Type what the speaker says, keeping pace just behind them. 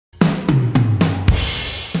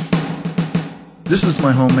This is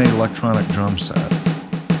my homemade electronic drum set.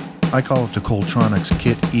 I call it the Coltronics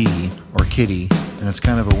Kit-e, or Kit-e, and it's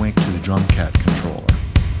kind of a wink to the drum cat controller.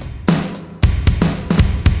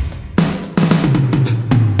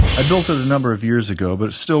 I built it a number of years ago, but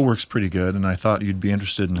it still works pretty good, and I thought you'd be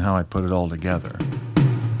interested in how I put it all together.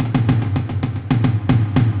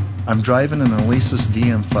 I'm driving an Alesis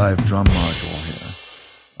DM5 drum module here.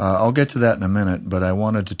 I'll get to that in a minute, but I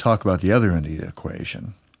wanted to talk about the other end of the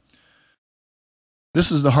equation. This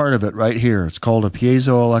is the heart of it right here. It's called a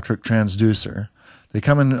piezoelectric transducer. They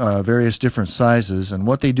come in various different sizes, and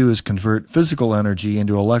what they do is convert physical energy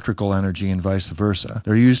into electrical energy and vice versa.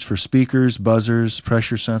 They're used for speakers, buzzers,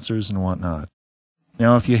 pressure sensors, and whatnot.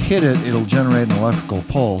 Now, if you hit it, it'll generate an electrical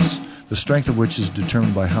pulse, the strength of which is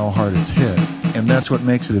determined by how hard it's hit, and that's what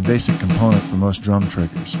makes it a basic component for most drum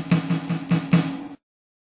triggers.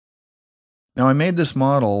 Now, I made this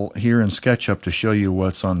model here in SketchUp to show you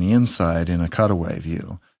what's on the inside in a cutaway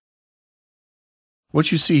view.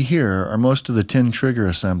 What you see here are most of the tin trigger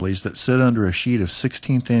assemblies that sit under a sheet of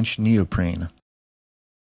 16th-inch neoprene.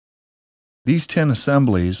 These tin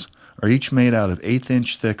assemblies are each made out of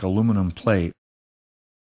 1/8-inch thick aluminum plate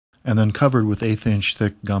and then covered with 1/8-inch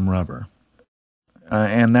thick gum rubber.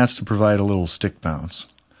 And that's to provide a little stick bounce.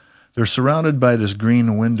 They're surrounded by this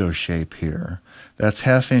green window shape here. That's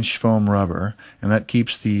 1/2-inch foam rubber, and that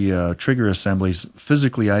keeps the trigger assemblies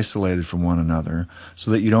physically isolated from one another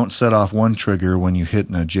so that you don't set off one trigger when you hit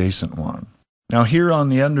an adjacent one. Now here on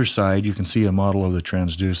the underside you can see a model of the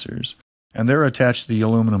transducers, and they're attached to the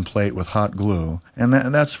aluminum plate with hot glue, and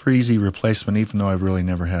that's for easy replacement, even though I've really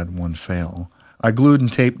never had one fail. I glued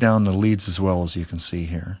and taped down the leads as well, as you can see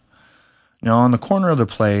here. Now on the corner of the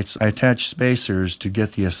plates, I attach spacers to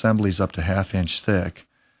get the assemblies up to 1/2-inch thick,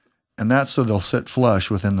 and that's so they'll sit flush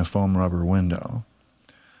within the foam rubber window.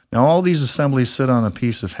 Now all these assemblies sit on a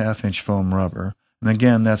piece of 1/2-inch foam rubber, and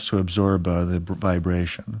again that's to absorb the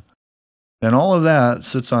vibration. Then all of that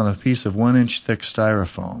sits on a piece of 1-inch thick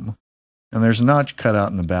styrofoam, and there's a notch cut out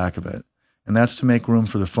in the back of it, and that's to make room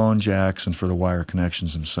for the phone jacks and for the wire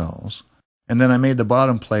connections themselves. And then I made the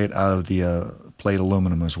bottom plate out of the plate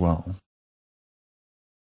aluminum as well.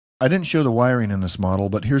 I didn't show the wiring in this model,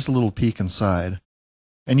 but here's a little peek inside.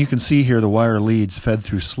 And you can see here the wire leads fed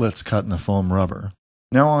through slits cut in the foam rubber.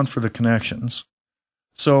 Now on for the connections.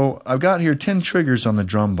 So I've got here 10 triggers on the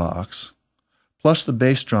drum box, plus the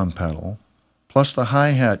bass drum pedal, plus the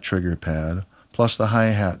hi-hat trigger pad, plus the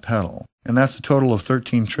hi-hat pedal. And that's a total of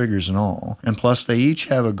 13 triggers in all. And plus they each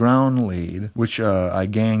have a ground lead, which I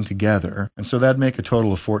gang together. And so that'd make a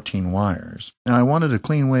total of 14 wires. Now I wanted a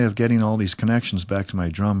clean way of getting all these connections back to my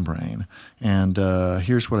drum brain. And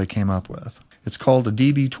here's what I came up with. It's called a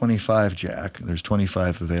DB25 jack. There's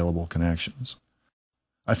 25 available connections.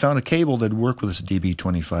 I found a cable that'd work with this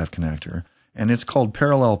DB25 connector. And it's called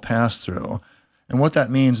parallel pass-through. And what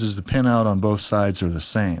that means is the pin out on both sides are the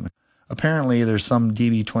same. Apparently, there's some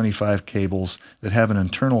DB25 cables that have an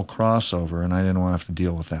internal crossover, and I didn't want to have to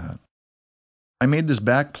deal with that. I made this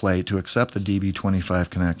back plate to accept the DB25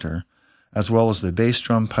 connector, as well as the bass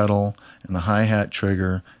drum pedal, and the hi-hat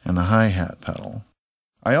trigger, and the hi-hat pedal.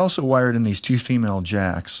 I also wired in these 2 female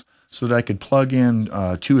jacks so that I could plug in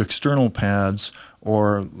 2 external pads,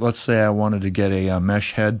 or let's say I wanted to get a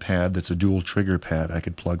mesh head pad that's a dual trigger pad, I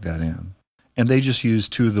could plug that in. And they just use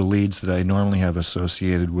 2 of the leads that I normally have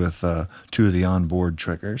associated with 2 of the onboard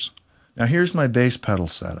triggers. Now here's my bass pedal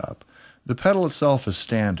setup. The pedal itself is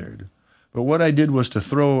standard, but what I did was to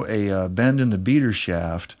throw a bend in the beater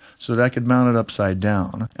shaft so that I could mount it upside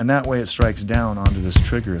down, and that way it strikes down onto this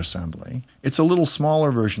trigger assembly. It's a little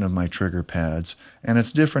smaller version of my trigger pads, and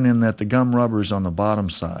it's different in that the gum rubber is on the bottom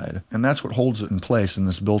side, and that's what holds it in place in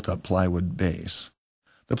this built-up plywood base.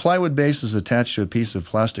 The plywood base is attached to a piece of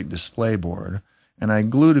plastic display board, and I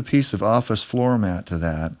glued a piece of office floor mat to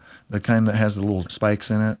that, the kind that has the little spikes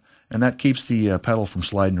in it, and that keeps the pedal from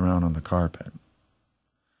sliding around on the carpet.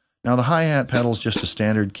 Now the hi-hat pedal is just a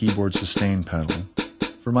standard keyboard sustain pedal.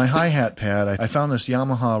 For my hi-hat pad, I found this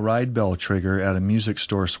Yamaha ride bell trigger at a music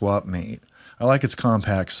store swap meet. I like its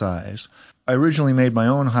compact size. I originally made my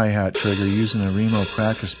own hi-hat trigger using a Remo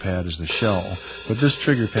practice pad as the shell, but this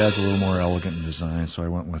trigger pad's a little more elegant in design, so I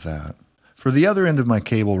went with that. For the other end of my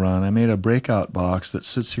cable run, I made a breakout box that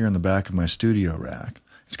sits here in the back of my studio rack.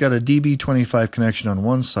 It's got a DB25 connection on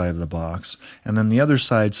one side of the box, and then the other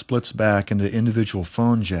side splits back into individual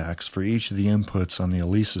phone jacks for each of the inputs on the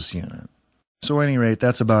Alesis unit. So at any rate,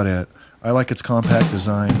 that's about it. I like its compact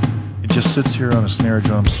design. It just sits here on a snare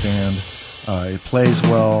drum stand. It plays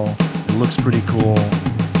well. It looks pretty cool.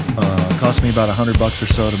 It cost me about $100 or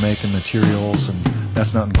so to make in materials, and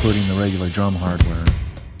that's not including the regular drum hardware.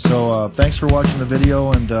 So thanks for watching the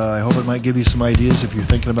video, and I hope it might give you some ideas if you're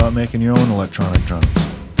thinking about making your own electronic drums.